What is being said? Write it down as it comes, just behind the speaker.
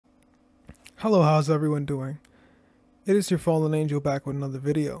Hello, how's everyone doing? It is your fallen angel back with another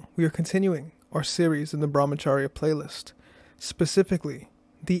video. We are continuing our series in the Brahmacharya playlist, specifically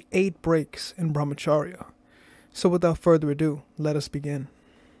the 8 breaks in Brahmacharya. So without further ado, let us begin.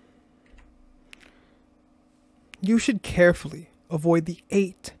 You should carefully avoid the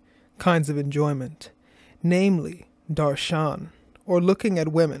 8 kinds of enjoyment, namely darshan, or looking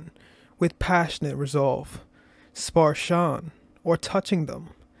at women with passionate resolve, sparshan, or touching them,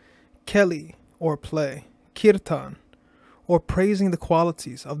 keli, or play, kirtan, or praising the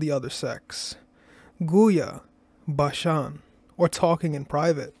qualities of the other sex, guya, bashan, or talking in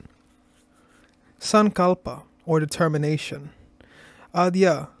private, sankalpa, or determination,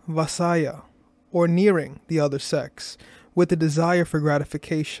 adya, vasaya, or nearing the other sex with the desire for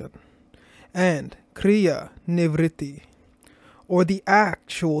gratification, and kriya nivritti, or the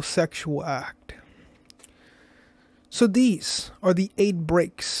actual sexual act. So these are the 8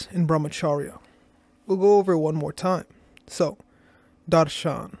 breaks in Brahmacharya. We'll go over it one more time. So,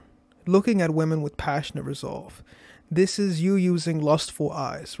 darshan, looking at women with passionate resolve. This is you using lustful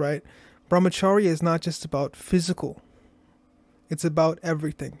eyes, right? Brahmacharya is not just about physical. It's about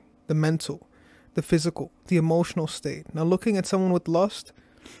everything. The mental, the physical, the emotional state. Now, looking at someone with lust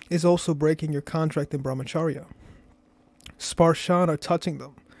is also breaking your contract in Brahmacharya. Sparshan, or touching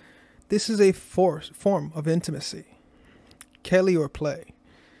them. This is a form of intimacy. Keli, or play.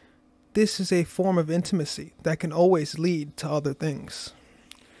 This is a form of intimacy that can always lead to other things.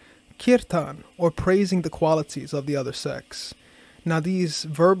 Kirtan, or praising the qualities of the other sex. Now these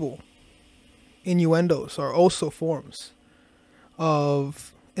verbal innuendos are also forms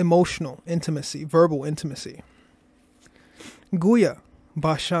of emotional intimacy, verbal intimacy. Guya,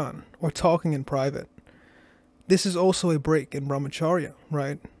 bashan, or talking in private. This is also a break in Brahmacharya,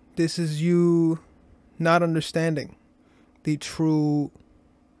 right? This is you not understanding the true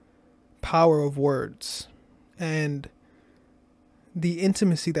power of words and the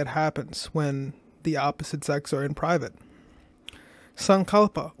intimacy that happens when the opposite sex are in private.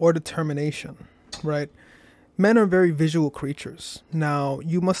 Sankalpa, or determination, right? Men are very visual creatures. Now,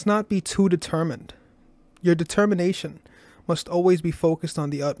 you must not be too determined. Your determination must always be focused on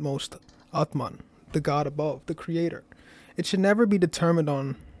the utmost Atman, the God above, the Creator. It should never be determined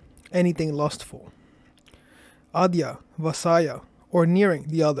on anything lustful. Adya, vasaya, or nearing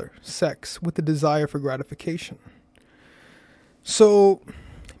the other sex with the desire for gratification. So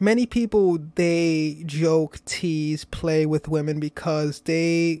many people, they joke, tease, play with women because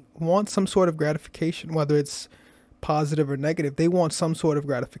they want some sort of gratification, whether it's positive or negative. They want some sort of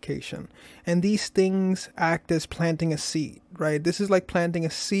gratification. And these things act as planting a seed, right? This is like planting a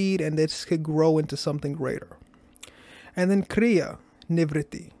seed, and this could grow into something greater. And then kriya,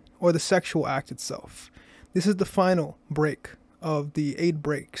 nivritti, or the sexual act itself. This is the final break of the 8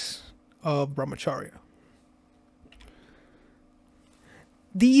 breaks of Brahmacharya.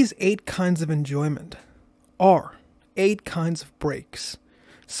 These 8 kinds of enjoyment are 8 kinds of breaks,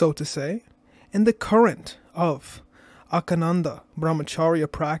 so to say, in the current of Akananda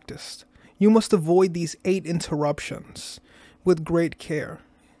Brahmacharya practiced. You must avoid these 8 interruptions with great care.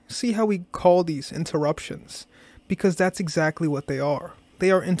 See how we call these interruptions? Because that's exactly what they are.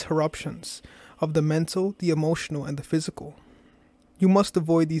 They are interruptions of the mental, the emotional, and the physical. You must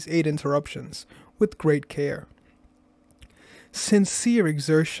avoid these 8 interruptions with great care. Sincere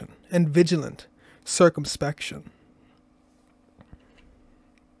exertion and vigilant circumspection.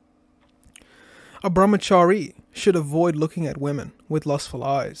 A brahmachari should avoid looking at women with lustful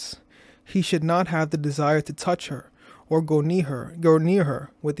eyes. He should not have the desire to touch her or go near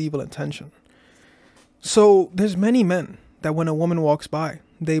her with evil intention. So there's many men that when a woman walks by,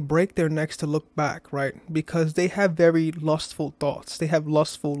 they break their necks to look back, right? Because they have very lustful thoughts. They have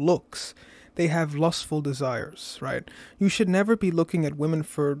lustful looks. They have lustful desires, right? You should never be looking at women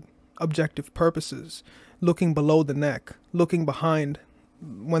for objective purposes, looking below the neck, looking behind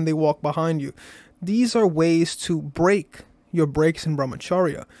when they walk behind you. These are ways to break your breaks in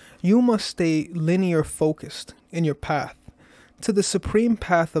Brahmacharya. You must stay linear focused in your path to the supreme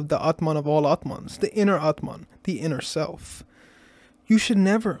path of the Atman of all Atmans, the inner Atman, the inner self. You should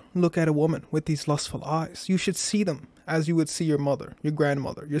never look at a woman with these lustful eyes. You should see them as you would see your mother, your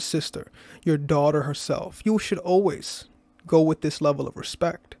grandmother, your sister, your daughter herself. You should always go with this level of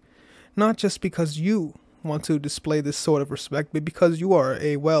respect. Not just because you want to display this sort of respect, but because you are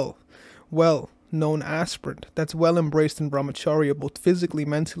a well-known aspirant that's well embraced in Brahmacharya, both physically,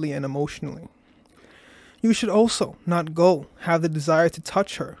 mentally, and emotionally. You should also not have the desire to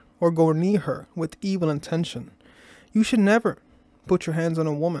touch her or go near her with evil intention. You should never put your hands on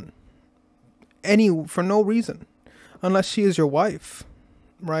a woman for no reason, unless she is your wife.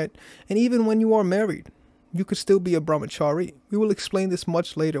 right? And even when you are married, you could still be a brahmachari. We will explain this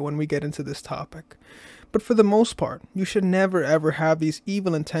much later when we get into this topic. But for the most part, you should never ever have these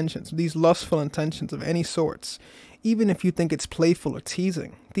evil intentions, these lustful intentions of any sorts, even if you think it's playful or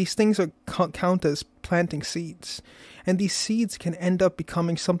teasing. These things are count as planting seeds, and these seeds can end up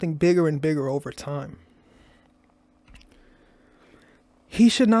becoming something bigger and bigger over time. He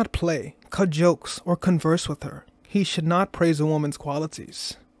should not play, cut jokes, or converse with her. He should not praise a woman's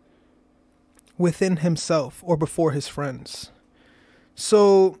qualities within himself or before his friends.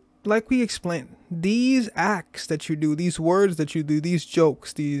 So, like we explained, these acts that you do, these words that you do, these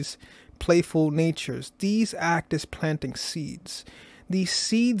jokes, these playful natures, these act as planting seeds. These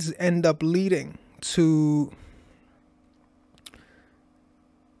seeds end up leading to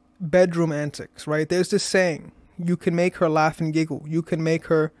bedroom antics, right? There's this saying, you can make her laugh and giggle, you can make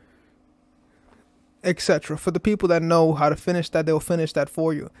her, etc. For the people that know how to finish that, they'll finish that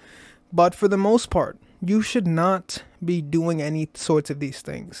for you. But for the most part, you should not be doing any sorts of these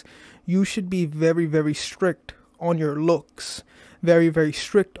things. You should be very, very strict on your looks, very, very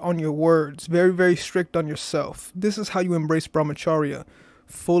strict on your words, very, very strict on yourself. This is how you embrace Brahmacharya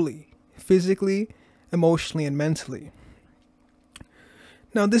fully, physically, emotionally, and mentally.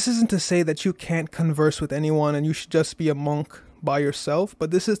 Now, this isn't to say that you can't converse with anyone and you should just be a monk by yourself, but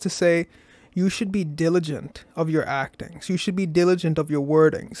this is to say you should be diligent of your actings. You should be diligent of your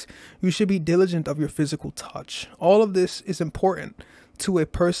wordings. You should be diligent of your physical touch. All of this is important to a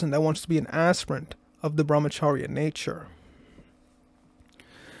person that wants to be an aspirant of the Brahmacharya nature.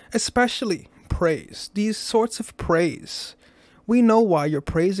 Especially praise. These sorts of praise. We know why you're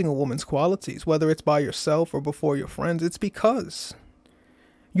praising a woman's qualities, whether it's by yourself or before your friends. It's because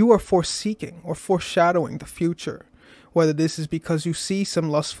you are foreseeing or foreshadowing the future. Whether this is because you see some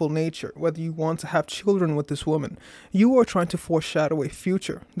lustful nature, whether you want to have children with this woman, you are trying to foreshadow a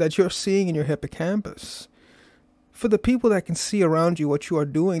future that you're seeing in your hippocampus. For the people that can see around you what you are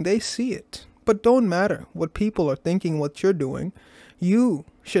doing, they see it. But don't matter what people are thinking, what you're doing. You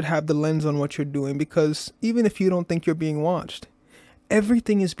should have the lens on what you're doing, because even if you don't think you're being watched,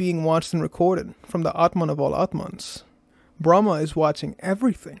 everything is being watched and recorded from the Atman of all Atmans. Brahma is watching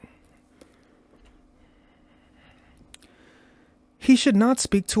everything. He should not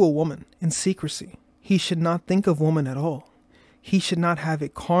speak to a woman in secrecy. He should not think of woman at all. He should not have a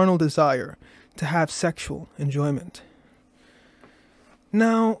carnal desire to have sexual enjoyment.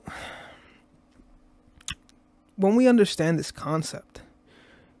 Now, when we understand this concept,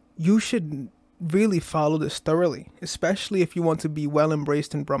 you should really follow this thoroughly, especially if you want to be well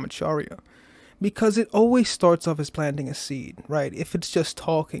embraced in Brahmacharya, because it always starts off as planting a seed, right? If it's just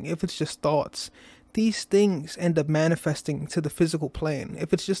talking, if it's just thoughts, these things end up manifesting to the physical plane.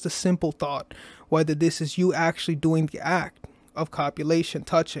 If it's just a simple thought, whether this is you actually doing the act of copulation,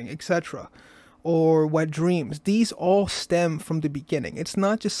 touching, etc., or wet dreams, these all stem from the beginning. It's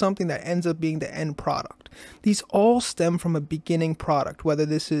not just something that ends up being the end product. These all stem from a beginning product, whether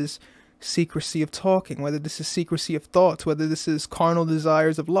this is secrecy of talking, whether this is secrecy of thoughts, whether this is carnal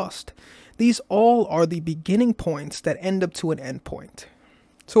desires of lust. These all are the beginning points that end up to an end point.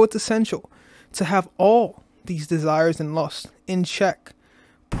 So it's essential to have all these desires and lusts in check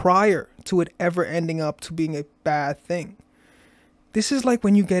prior to it ever ending up to being a bad thing. This is like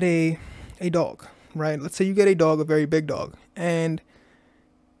when you get a dog, right? Let's say you get a dog, a very big dog, and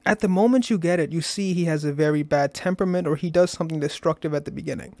at the moment you get it, you see he has a very bad temperament or he does something destructive at the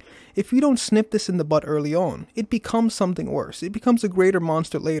beginning. If you don't snip this in the butt early on, it becomes something worse. It becomes a greater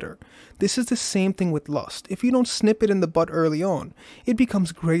monster later. This is the same thing with lust. If you don't snip it in the butt early on, it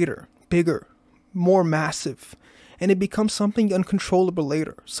becomes greater, bigger, more massive, and it becomes something uncontrollable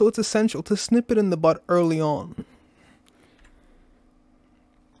later. So it's essential to snip it in the butt early on.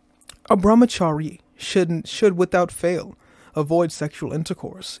 A brahmachari should without fail avoid sexual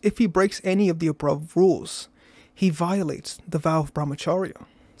intercourse. If he breaks any of the above rules, he violates the vow of brahmacharya.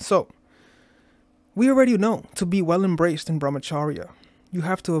 So, we already know to be well embraced in brahmacharya, you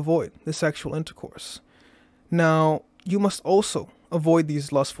have to avoid the sexual intercourse. Now, you must also avoid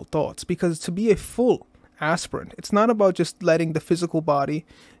these lustful thoughts, because to be a full aspirant, it's not about just letting the physical body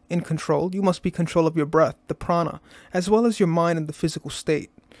in control. You must be in control of your breath, the prana, as well as your mind and the physical state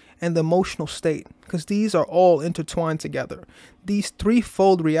and the emotional state, because these are all intertwined together. These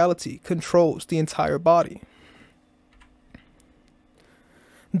threefold reality controls the entire body.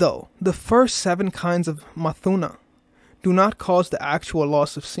 Though the first 7 kinds of mathuna do not cause the actual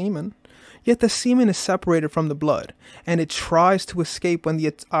loss of semen, yet the semen is separated from the blood, and it tries to escape when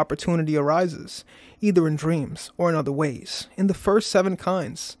the opportunity arises, either in dreams or in other ways. In the first 7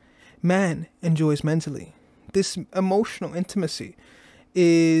 kinds, man enjoys mentally. This emotional intimacy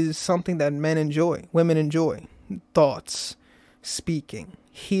is something that men enjoy, women enjoy. Thoughts, speaking,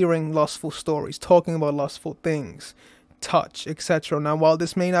 hearing lustful stories, talking about lustful things, touch, etc. Now, while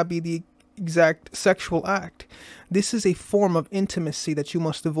this may not be the exact sexual act, this is a form of intimacy that you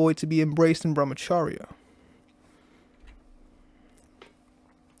must avoid to be embraced in Brahmacharya.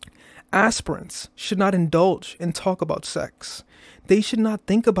 Aspirants should not indulge in talk about sex. They should not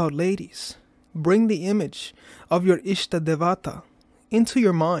think about ladies. Bring the image of your Ishta Devata into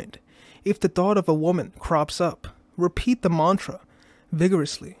your mind. If the thought of a woman crops up, repeat the mantra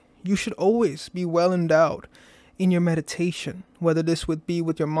vigorously. You should always be well endowed in your meditation, whether this would be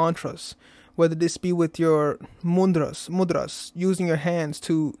with your mantras, whether this be with your mudras, using your hands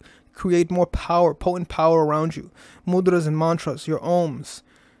to create more power, potent power around you. Mudras and mantras, your ohms.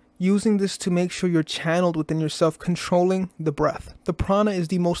 Using this to make sure you're channeled within yourself, controlling the breath. The prana is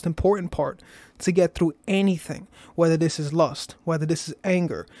the most important part to get through anything, whether this is lust, whether this is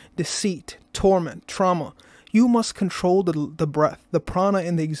anger, deceit, torment, trauma. You must control the breath, the prana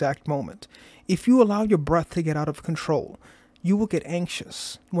in the exact moment. If you allow your breath to get out of control, you will get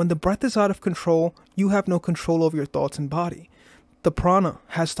anxious. When the breath is out of control, you have no control over your thoughts and body. The prana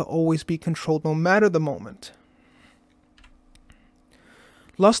has to always be controlled no matter the moment.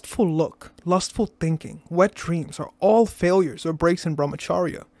 Lustful look, lustful thinking, wet dreams are all failures or breaks in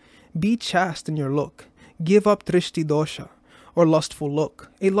Brahmacharya. Be chaste in your look. Give up drishti dosha, or lustful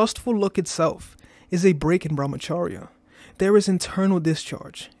look. A lustful look itself is a break in Brahmacharya. There is internal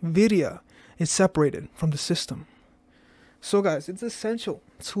discharge. Virya is separated from the system. So guys, it's essential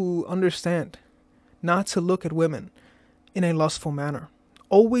to understand not to look at women in a lustful manner.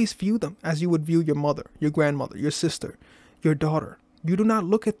 Always view them as you would view your mother, your grandmother, your sister, your daughter. You do not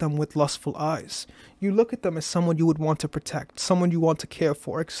look at them with lustful eyes. You look at them as someone you would want to protect, someone you want to care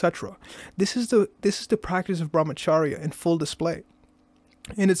for, etc. This is the practice of Brahmacharya in full display,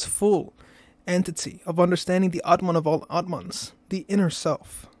 in its full entity of understanding the Atman of all Atmans, the inner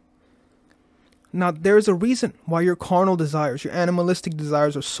self. Now, there is a reason why your carnal desires, your animalistic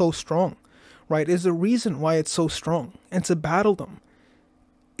desires are so strong, right? There's a reason why it's so strong, and to battle them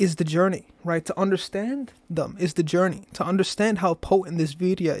is the journey, right? To understand them is the journey. To understand how potent this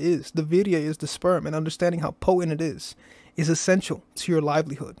virya is, the virya is the sperm, and understanding how potent it is essential to your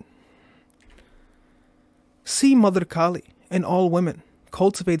livelihood. See Mother Kali and all women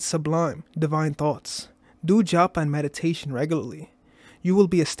cultivate sublime divine thoughts. Do japa and meditation regularly. You will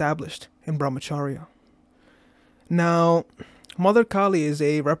be established in Brahmacharya. Now, Mother Kali is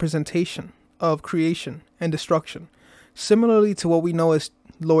a representation of creation and destruction, similarly to what we know as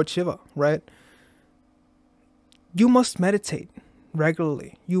Lord Shiva, right? You must meditate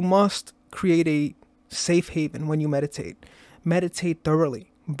regularly. You must create a safe haven when you meditate. Meditate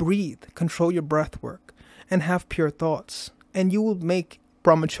thoroughly. Breathe. Control your breath work. And have pure thoughts. And you will make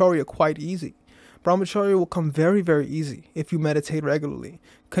Brahmacharya quite easy. Brahmacharya will come very, very easy if you meditate regularly.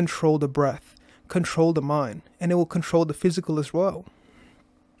 Control the breath. Control the mind. And it will control the physical as well.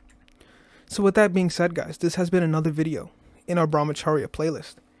 So with that being said, guys, this has been another video in our Brahmacharya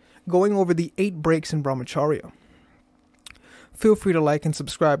playlist, going over the 8 breaks in Brahmacharya. Feel free to like and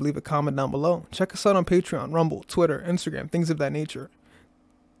subscribe, leave a comment down below. Check us out on Patreon, Rumble, Twitter, Instagram, things of that nature.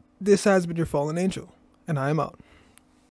 This has been your fallen angel, and I am out.